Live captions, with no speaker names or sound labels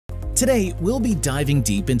Today, we'll be diving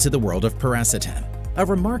deep into the world of Piracetam, a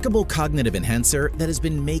remarkable cognitive enhancer that has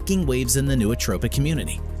been making waves in the nootropic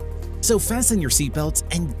community. So fasten your seatbelts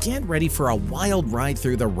and get ready for a wild ride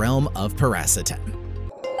through the realm of Piracetam.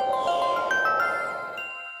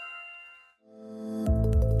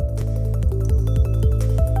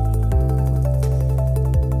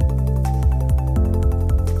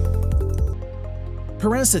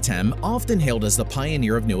 Piracetam, often hailed as the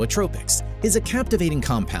pioneer of nootropics, is a captivating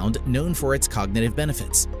compound known for its cognitive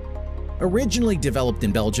benefits. Originally developed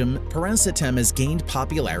in Belgium, Piracetam has gained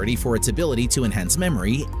popularity for its ability to enhance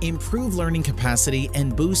memory, improve learning capacity,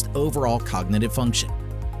 and boost overall cognitive function.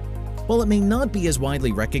 While it may not be as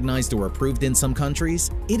widely recognized or approved in some countries,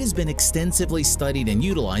 it has been extensively studied and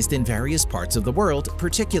utilized in various parts of the world,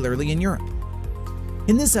 particularly in Europe.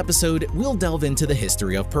 In this episode, we'll delve into the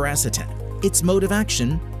history of Piracetam, its mode of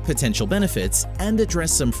action, potential benefits, and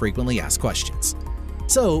address some frequently asked questions.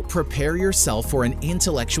 So prepare yourself for an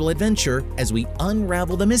intellectual adventure as we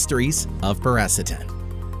unravel the mysteries of Piracetam.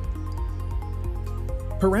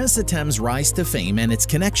 Piracetam's rise to fame and its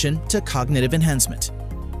connection to cognitive enhancement.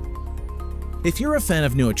 If you're a fan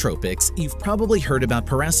of nootropics, you've probably heard about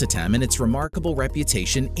Piracetam and its remarkable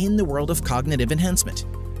reputation in the world of cognitive enhancement.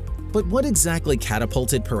 But what exactly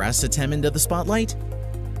catapulted Piracetam into the spotlight?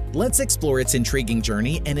 Let's explore its intriguing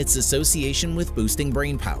journey and its association with boosting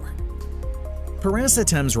brain power.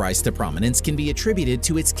 Piracetam's rise to prominence can be attributed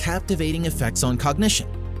to its captivating effects on cognition.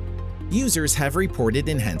 Users have reported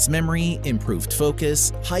enhanced memory, improved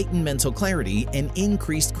focus, heightened mental clarity, and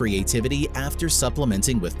increased creativity after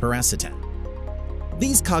supplementing with Piracetam.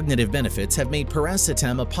 These cognitive benefits have made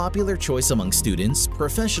Piracetam a popular choice among students,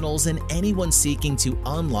 professionals, and anyone seeking to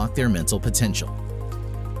unlock their mental potential.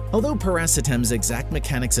 Although Piracetam's exact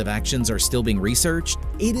mechanics of actions are still being researched,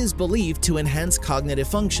 it is believed to enhance cognitive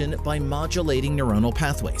function by modulating neuronal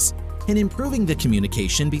pathways and improving the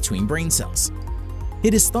communication between brain cells.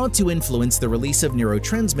 It is thought to influence the release of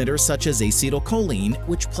neurotransmitters such as acetylcholine,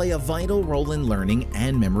 which play a vital role in learning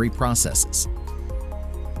and memory processes.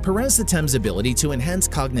 Piracetam's ability to enhance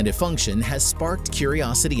cognitive function has sparked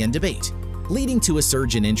curiosity and debate, leading to a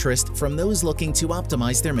surge in interest from those looking to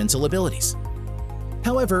optimize their mental abilities.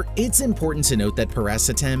 However, it's important to note that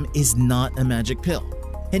Piracetam is not a magic pill,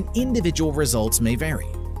 and individual results may vary.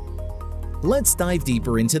 Let's dive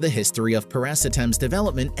deeper into the history of Piracetam's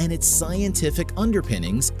development and its scientific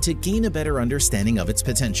underpinnings to gain a better understanding of its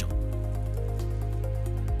potential.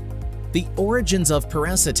 The origins of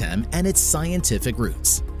Piracetam and its scientific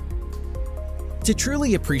roots. To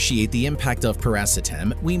truly appreciate the impact of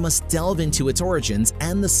Piracetam, we must delve into its origins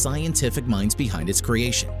and the scientific minds behind its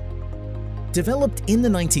creation. Developed in the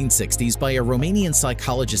 1960s by a Romanian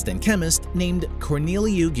psychologist and chemist named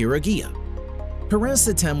Corneliu Gheorghiu,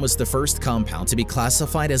 Piracetam was the first compound to be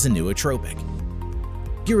classified as a nootropic.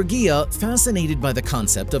 Gheorghiu, fascinated by the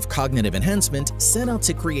concept of cognitive enhancement, set out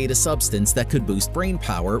to create a substance that could boost brain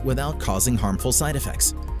power without causing harmful side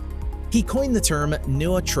effects. He coined the term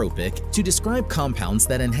nootropic to describe compounds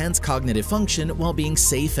that enhance cognitive function while being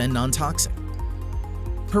safe and non-toxic.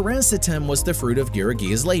 Piracetam was the fruit of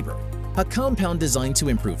Gheorghiu's labor, a compound designed to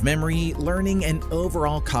improve memory, learning, and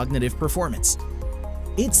overall cognitive performance.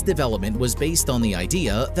 Its development was based on the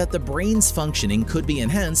idea that the brain's functioning could be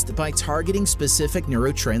enhanced by targeting specific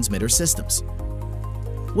neurotransmitter systems.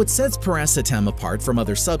 What sets Piracetam apart from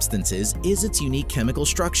other substances is its unique chemical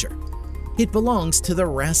structure. It belongs to the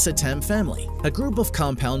Racetams family, a group of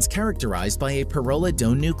compounds characterized by a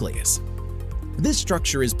pyrrolidone nucleus. This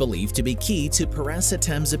structure is believed to be key to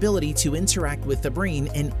Piracetam's ability to interact with the brain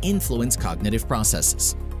and influence cognitive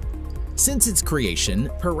processes. Since its creation,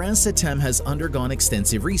 Piracetam has undergone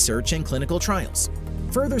extensive research and clinical trials,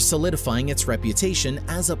 further solidifying its reputation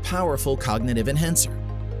as a powerful cognitive enhancer.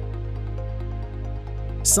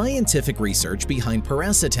 Scientific research behind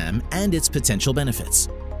Piracetam and its potential benefits.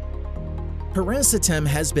 Piracetam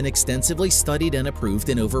has been extensively studied and approved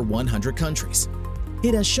in over 100 countries.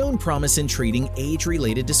 It has shown promise in treating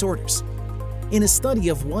age-related disorders. In a study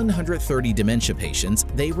of 130 dementia patients,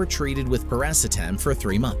 they were treated with Piracetam for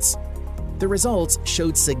 3 months. The results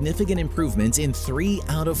showed significant improvement in 3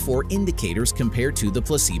 out of 4 indicators compared to the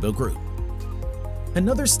placebo group.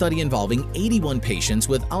 Another study involving 81 patients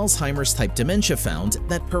with Alzheimer's-type dementia found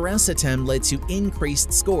that Piracetam led to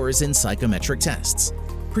increased scores in psychometric tests,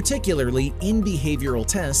 particularly in behavioral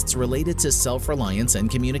tests related to self-reliance and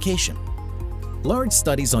communication. Large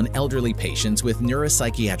studies on elderly patients with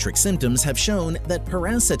neuropsychiatric symptoms have shown that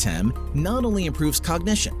Piracetam not only improves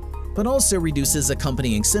cognition, but also reduces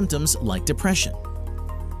accompanying symptoms like depression.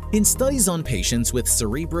 In studies on patients with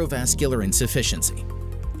cerebrovascular insufficiency,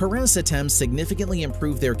 Piracetam significantly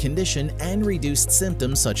improved their condition and reduced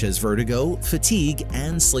symptoms such as vertigo, fatigue,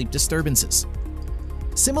 and sleep disturbances.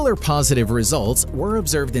 Similar positive results were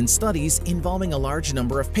observed in studies involving a large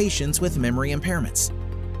number of patients with memory impairments.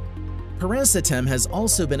 Piracetam has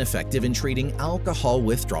also been effective in treating alcohol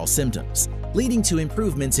withdrawal symptoms, leading to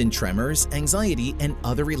improvements in tremors, anxiety, and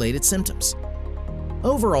other related symptoms.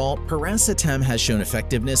 Overall, Piracetam has shown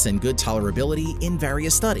effectiveness and good tolerability in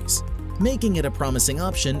various studies, making it a promising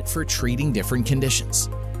option for treating different conditions.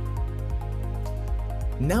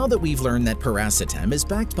 Now that we've learned that Piracetam is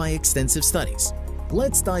backed by extensive studies,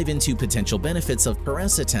 let's dive into potential benefits of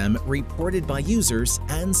Piracetam reported by users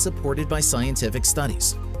and supported by scientific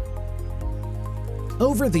studies.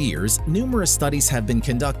 Over the years, numerous studies have been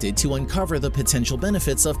conducted to uncover the potential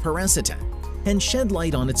benefits of Piracetam and shed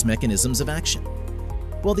light on its mechanisms of action.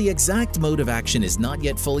 While the exact mode of action is not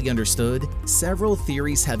yet fully understood, several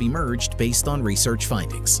theories have emerged based on research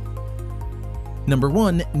findings. Number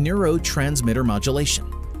 1. Neurotransmitter modulation.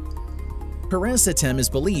 Piracetam is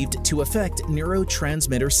believed to affect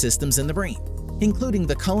neurotransmitter systems in the brain, including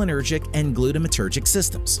the cholinergic and glutamatergic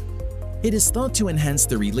systems. It is thought to enhance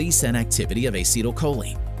the release and activity of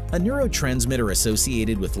acetylcholine, a neurotransmitter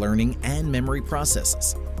associated with learning and memory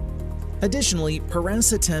processes. Additionally,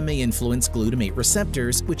 Piracetam may influence glutamate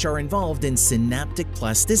receptors, which are involved in synaptic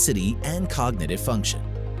plasticity and cognitive function.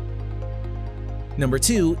 Number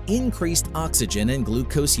 2. Increased oxygen and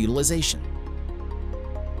glucose utilization.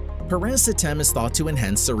 Piracetam is thought to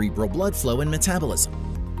enhance cerebral blood flow and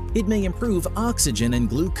metabolism. It may improve oxygen and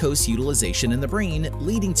glucose utilization in the brain,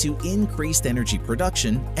 leading to increased energy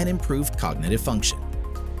production and improved cognitive function.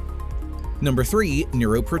 Number 3.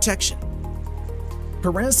 Neuroprotection.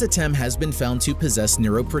 Piracetam has been found to possess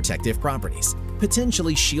neuroprotective properties,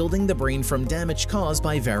 potentially shielding the brain from damage caused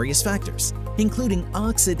by various factors, including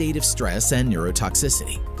oxidative stress and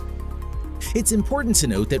neurotoxicity. It's important to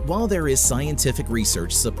note that while there is scientific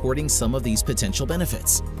research supporting some of these potential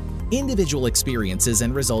benefits, individual experiences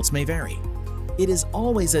and results may vary. It is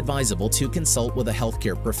always advisable to consult with a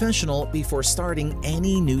healthcare professional before starting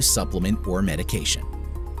any new supplement or medication.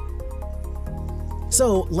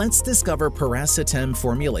 So let's discover Piracetam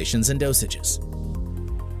formulations and dosages.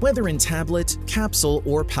 Whether in tablet, capsule,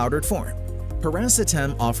 or powdered form,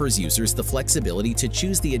 Piracetam offers users the flexibility to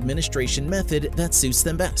choose the administration method that suits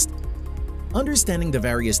them best. Understanding the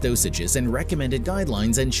various dosages and recommended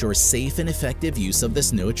guidelines ensures safe and effective use of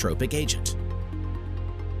this nootropic agent.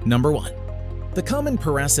 Number 1. The common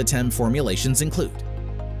Piracetam formulations include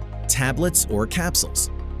tablets or capsules.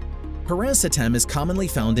 Piracetam is commonly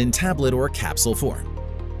found in tablet or capsule form.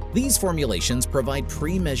 These formulations provide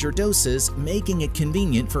pre-measured doses, making it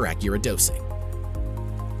convenient for accurate dosing.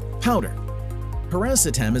 Powder.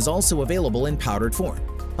 Piracetam is also available in powdered form,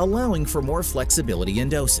 allowing for more flexibility in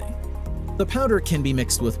dosing. The powder can be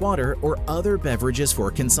mixed with water or other beverages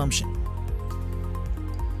for consumption.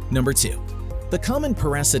 Number 2. The common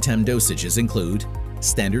Piracetam dosages include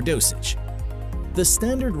standard dosage. The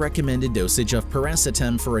standard recommended dosage of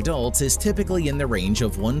Piracetam for adults is typically in the range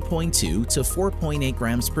of 1.2 to 4.8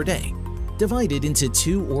 grams per day, divided into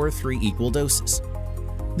 2 or 3 equal doses.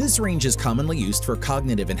 This range is commonly used for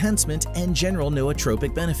cognitive enhancement and general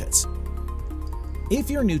nootropic benefits. If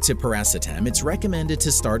you're new to Piracetam, it's recommended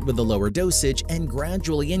to start with a lower dosage and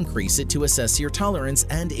gradually increase it to assess your tolerance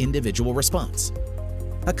and individual response.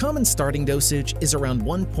 A common starting dosage is around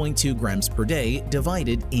 1.2 grams per day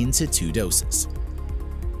divided into 2 doses.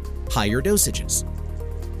 Higher dosages.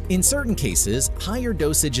 In certain cases, higher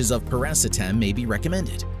dosages of Piracetam may be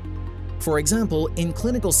recommended. For example, in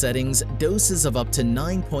clinical settings, doses of up to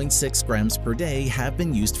 9.6 grams per day have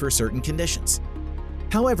been used for certain conditions.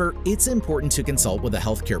 However, it's important to consult with a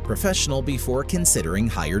healthcare professional before considering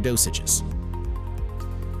higher dosages.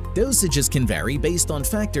 Dosages can vary based on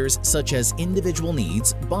factors such as individual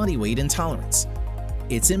needs, body weight, and tolerance.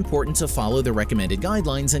 It's important to follow the recommended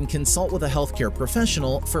guidelines and consult with a healthcare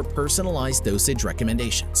professional for personalized dosage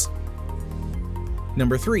recommendations.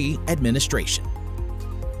 Number 3. Administration.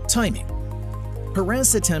 Timing.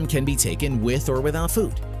 Piracetam can be taken with or without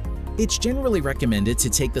food. It's generally recommended to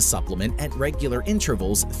take the supplement at regular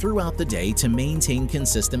intervals throughout the day to maintain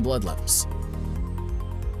consistent blood levels.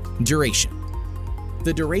 Duration.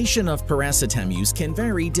 The duration of Piracetam use can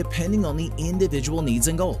vary depending on the individual needs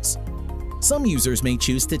and goals. Some users may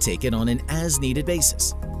choose to take it on an as-needed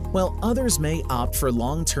basis, while others may opt for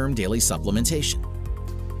long-term daily supplementation.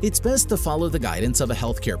 It's best to follow the guidance of a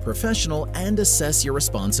healthcare professional and assess your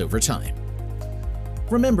response over time.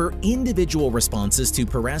 Remember, individual responses to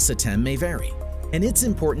Piracetam may vary, and it's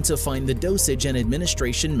important to find the dosage and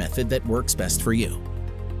administration method that works best for you.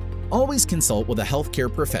 Always consult with a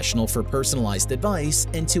healthcare professional for personalized advice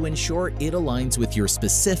and to ensure it aligns with your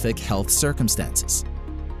specific health circumstances.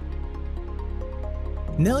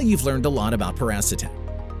 Now you've learned a lot about Piracetam.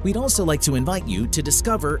 We'd also like to invite you to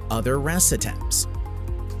discover other Racetams.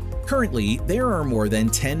 Currently, there are more than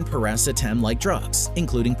 10 Piracetam-like drugs,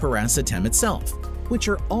 including Piracetam itself, which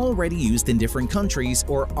are already used in different countries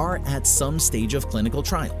or are at some stage of clinical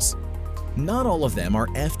trials. Not all of them are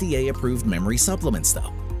FDA-approved memory supplements,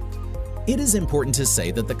 though. It is important to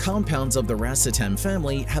say that the compounds of the Racetam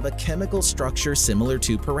family have a chemical structure similar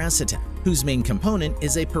to Piracetam, whose main component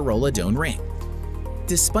is a pyrrolidone ring.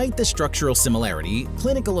 Despite the structural similarity,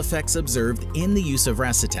 clinical effects observed in the use of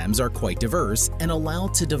Racetams are quite diverse and allow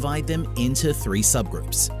to divide them into 3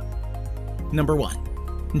 subgroups. Number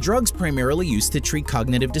 1. Drugs primarily used to treat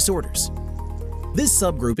cognitive disorders. This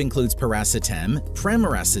subgroup includes Piracetam,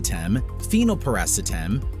 Premaracetam,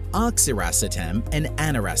 Phenylpiracetam, Oxiracetam, and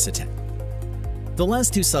Aniracetam. The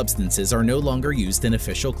last 2 substances are no longer used in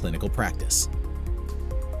official clinical practice.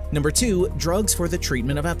 Number 2. Drugs for the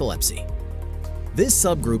treatment of epilepsy. This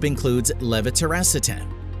subgroup includes Levetiracetam,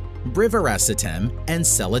 Brivaracetam, and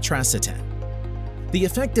Celetracetam. The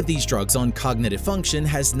effect of these drugs on cognitive function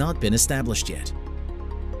has not been established yet.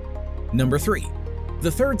 Number 3.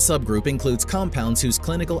 The third subgroup includes compounds whose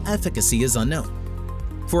clinical efficacy is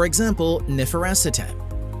unknown. For example, Nifuracetam.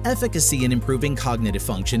 Efficacy in improving cognitive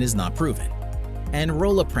function is not proven. And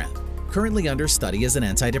Roloprem, currently under study as an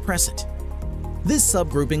antidepressant. This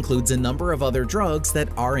subgroup includes a number of other drugs that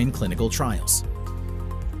are in clinical trials.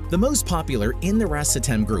 The most popular in the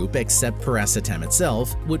Racetam group, except Piracetam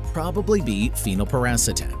itself, would probably be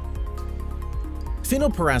Phenylpiracetam.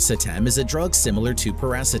 Phenylpiracetam is a drug similar to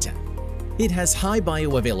Piracetam. It has high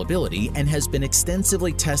bioavailability and has been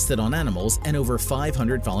extensively tested on animals and over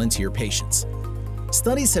 500 volunteer patients.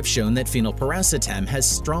 Studies have shown that Phenylpiracetam has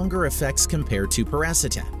stronger effects compared to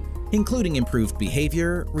Piracetam, including improved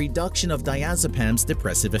behavior, reduction of diazepam's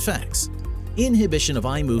depressive effects, inhibition of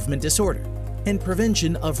eye movement disorder, and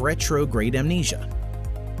prevention of retrograde amnesia.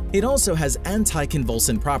 It also has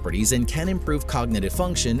anticonvulsant properties and can improve cognitive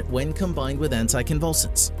function when combined with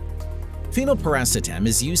anticonvulsants. Phenylpiracetam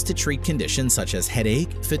is used to treat conditions such as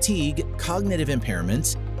headache, fatigue, cognitive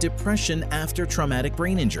impairment, depression after traumatic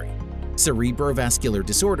brain injury, cerebrovascular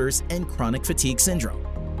disorders, and chronic fatigue syndrome.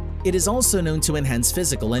 It is also known to enhance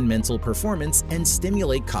physical and mental performance and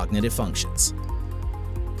stimulate cognitive functions.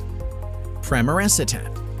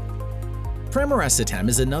 Premaracetam. Premaracetam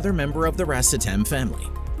is another member of the Racetam family.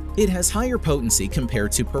 It has higher potency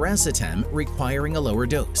compared to Piracetam, requiring a lower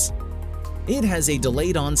dose. It has a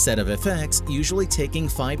delayed onset of effects, usually taking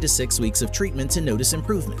 5 to 6 weeks of treatment to notice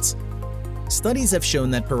improvements. Studies have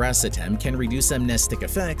shown that Piracetam can reduce amnestic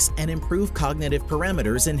effects and improve cognitive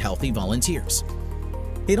parameters in healthy volunteers.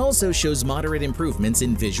 It also shows moderate improvements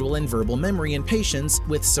in visual and verbal memory in patients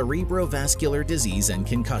with cerebrovascular disease and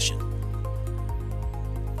concussion.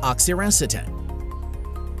 Oxiracetam.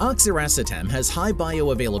 Oxiracetam has high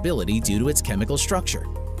bioavailability due to its chemical structure.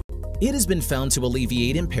 It has been found to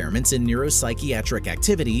alleviate impairments in neuropsychiatric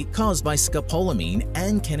activity caused by scopolamine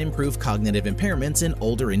and can improve cognitive impairments in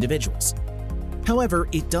older individuals. However,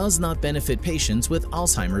 it does not benefit patients with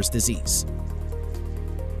Alzheimer's disease.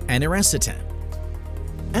 Aniracetam.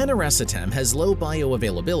 Aniracetam has low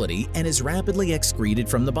bioavailability and is rapidly excreted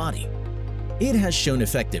from the body. It has shown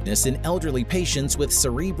effectiveness in elderly patients with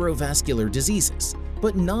cerebrovascular diseases,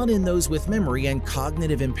 but not in those with memory and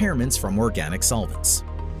cognitive impairments from organic solvents.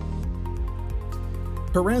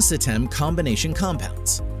 Piracetam combination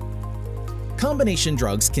compounds. Combination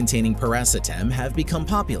drugs containing Piracetam have become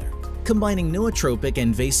popular, combining nootropic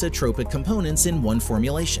and vasotropic components in one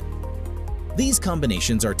formulation. These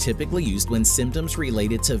combinations are typically used when symptoms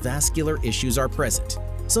related to vascular issues are present,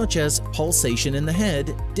 such as pulsation in the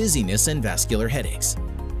head, dizziness, and vascular headaches.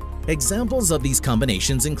 Examples of these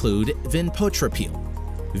combinations include Vinpotropil,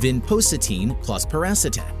 Vinpocetine plus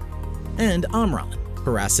Piracetam, and Omron,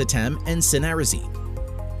 Piracetam and Cinnarizine.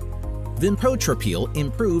 Vinpotropil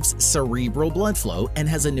improves cerebral blood flow and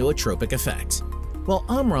has a nootropic effect, while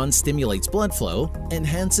Omron stimulates blood flow,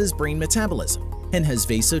 enhances brain metabolism, and has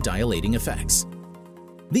vasodilating effects.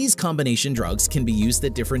 These combination drugs can be used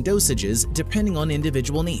at different dosages depending on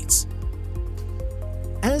individual needs.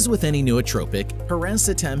 As with any nootropic,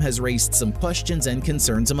 Piracetam has raised some questions and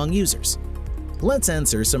concerns among users. Let's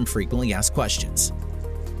answer some frequently asked questions.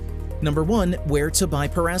 Number 1. Where to buy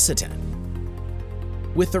Piracetam?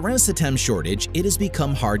 With the Racetam shortage, it has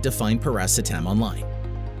become hard to find Piracetam online.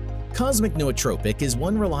 Cosmic Nootropic is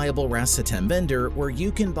one reliable Racetam vendor where you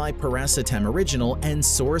can buy Piracetam Original and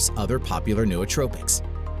source other popular nootropics.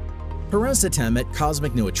 Piracetam at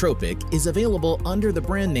Cosmic Nootropic is available under the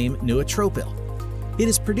brand name Nootropil. It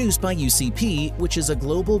is produced by UCP, which is a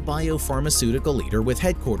global biopharmaceutical leader with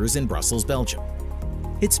headquarters in Brussels, Belgium.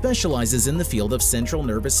 It specializes in the field of central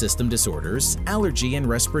nervous system disorders, allergy and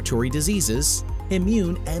respiratory diseases,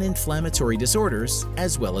 immune and inflammatory disorders,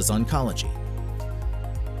 as well as oncology.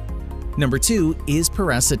 Number 2 is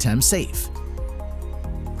Piracetam safe.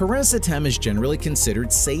 Piracetam is generally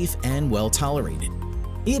considered safe and well tolerated.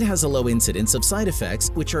 It has a low incidence of side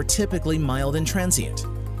effects, which are typically mild and transient.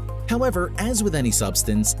 However, as with any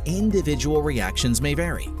substance, individual reactions may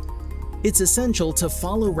vary. It's essential to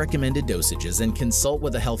follow recommended dosages and consult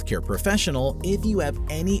with a healthcare professional if you have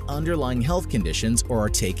any underlying health conditions or are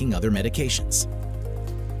taking other medications.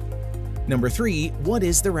 Number 3, what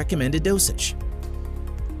is the recommended dosage?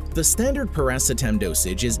 The standard Piracetam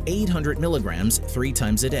dosage is 800 milligrams 3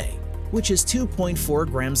 times a day, which is 2.4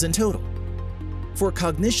 grams in total. For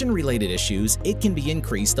cognition-related issues, it can be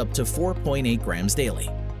increased up to 4.8 grams daily.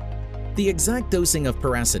 The exact dosing of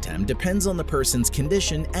Piracetam depends on the person's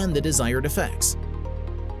condition and the desired effects.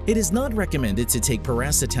 It is not recommended to take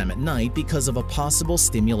Piracetam at night because of a possible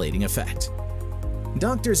stimulating effect.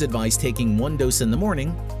 Doctors advise taking 1 dose in the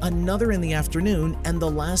morning, another in the afternoon, and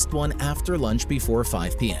the last one after lunch before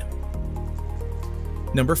 5 p.m.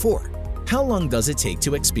 Number 4. How long does it take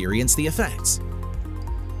to experience the effects?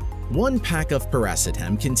 1 pack of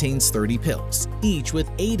Piracetam contains 30 pills, each with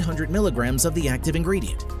 800 milligrams of the active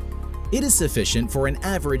ingredient. It is sufficient for an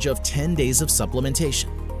average of 10 days of supplementation.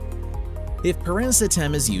 If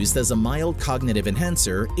Piracetam is used as a mild cognitive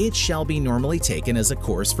enhancer, it shall be normally taken as a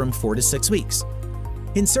course from 4 to 6 weeks.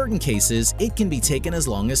 In certain cases, it can be taken as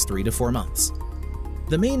long as 3 to 4 months.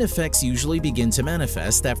 The main effects usually begin to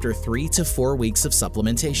manifest after 3 to 4 weeks of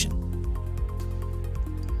supplementation.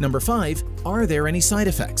 Number 5. Are there any side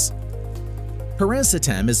effects?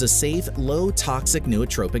 Piracetam is a safe, low-toxic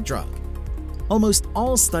nootropic drug. Almost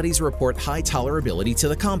all studies report high tolerability to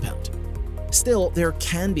the compound. Still, there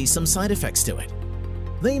can be some side effects to it.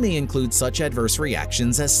 They may include such adverse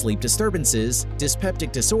reactions as sleep disturbances,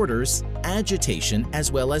 dyspeptic disorders, agitation,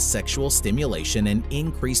 as well as sexual stimulation and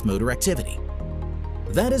increased motor activity.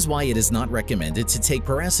 That is why it is not recommended to take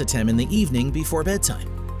Piracetam in the evening before bedtime.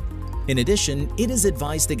 In addition, it is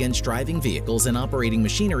advised against driving vehicles and operating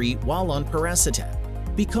machinery while on Piracetam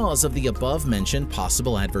because of the above-mentioned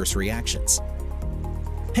possible adverse reactions.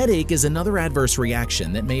 Headache is another adverse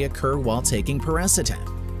reaction that may occur while taking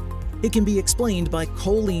Piracetam. It can be explained by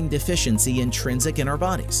choline deficiency intrinsic in our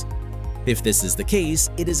bodies. If this is the case,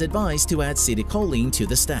 it is advised to add acetylcholine to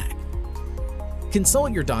the stack.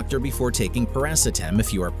 Consult your doctor before taking Piracetam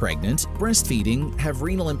if you are pregnant, breastfeeding, have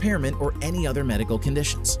renal impairment, or any other medical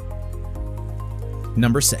conditions.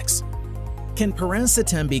 Number 6. Can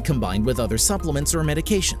Piracetam be combined with other supplements or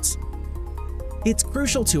medications? It's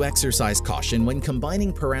crucial to exercise caution when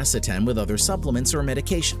combining Piracetam with other supplements or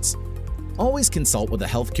medications. Always consult with a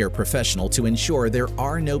healthcare professional to ensure there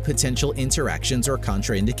are no potential interactions or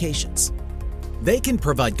contraindications. They can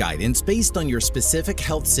provide guidance based on your specific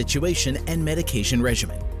health situation and medication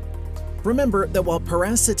regimen. Remember that while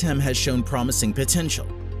Piracetam has shown promising potential,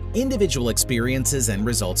 individual experiences and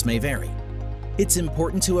results may vary. It's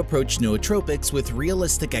important to approach nootropics with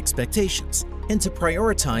realistic expectations and to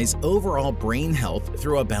prioritize overall brain health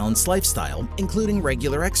through a balanced lifestyle, including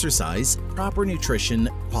regular exercise, proper nutrition,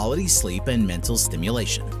 quality sleep, and mental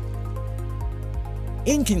stimulation.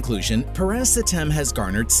 In conclusion, Piracetam has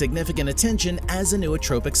garnered significant attention as a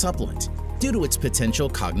nootropic supplement due to its potential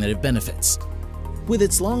cognitive benefits. With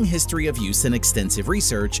its long history of use and extensive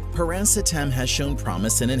research, Piracetam has shown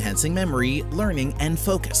promise in enhancing memory, learning, and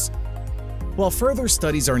focus. While further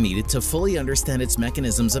studies are needed to fully understand its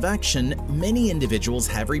mechanisms of action, many individuals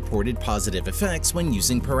have reported positive effects when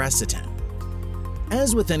using Piracetam.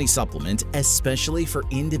 As with any supplement, especially for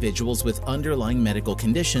individuals with underlying medical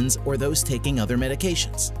conditions or those taking other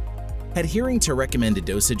medications, adhering to recommended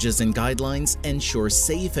dosages and guidelines ensures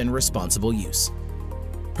safe and responsible use.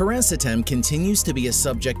 Piracetam continues to be a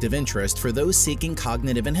subject of interest for those seeking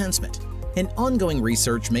cognitive enhancement, and ongoing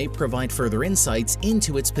research may provide further insights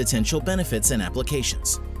into its potential benefits and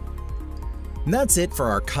applications. That's it for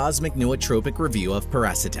our Cosmic Nootropic review of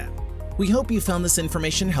Piracetam. We hope you found this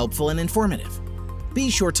information helpful and informative. Be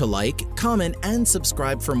sure to like, comment, and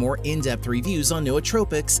subscribe for more in-depth reviews on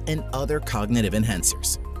nootropics and other cognitive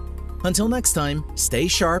enhancers. Until next time, stay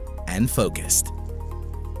sharp and focused.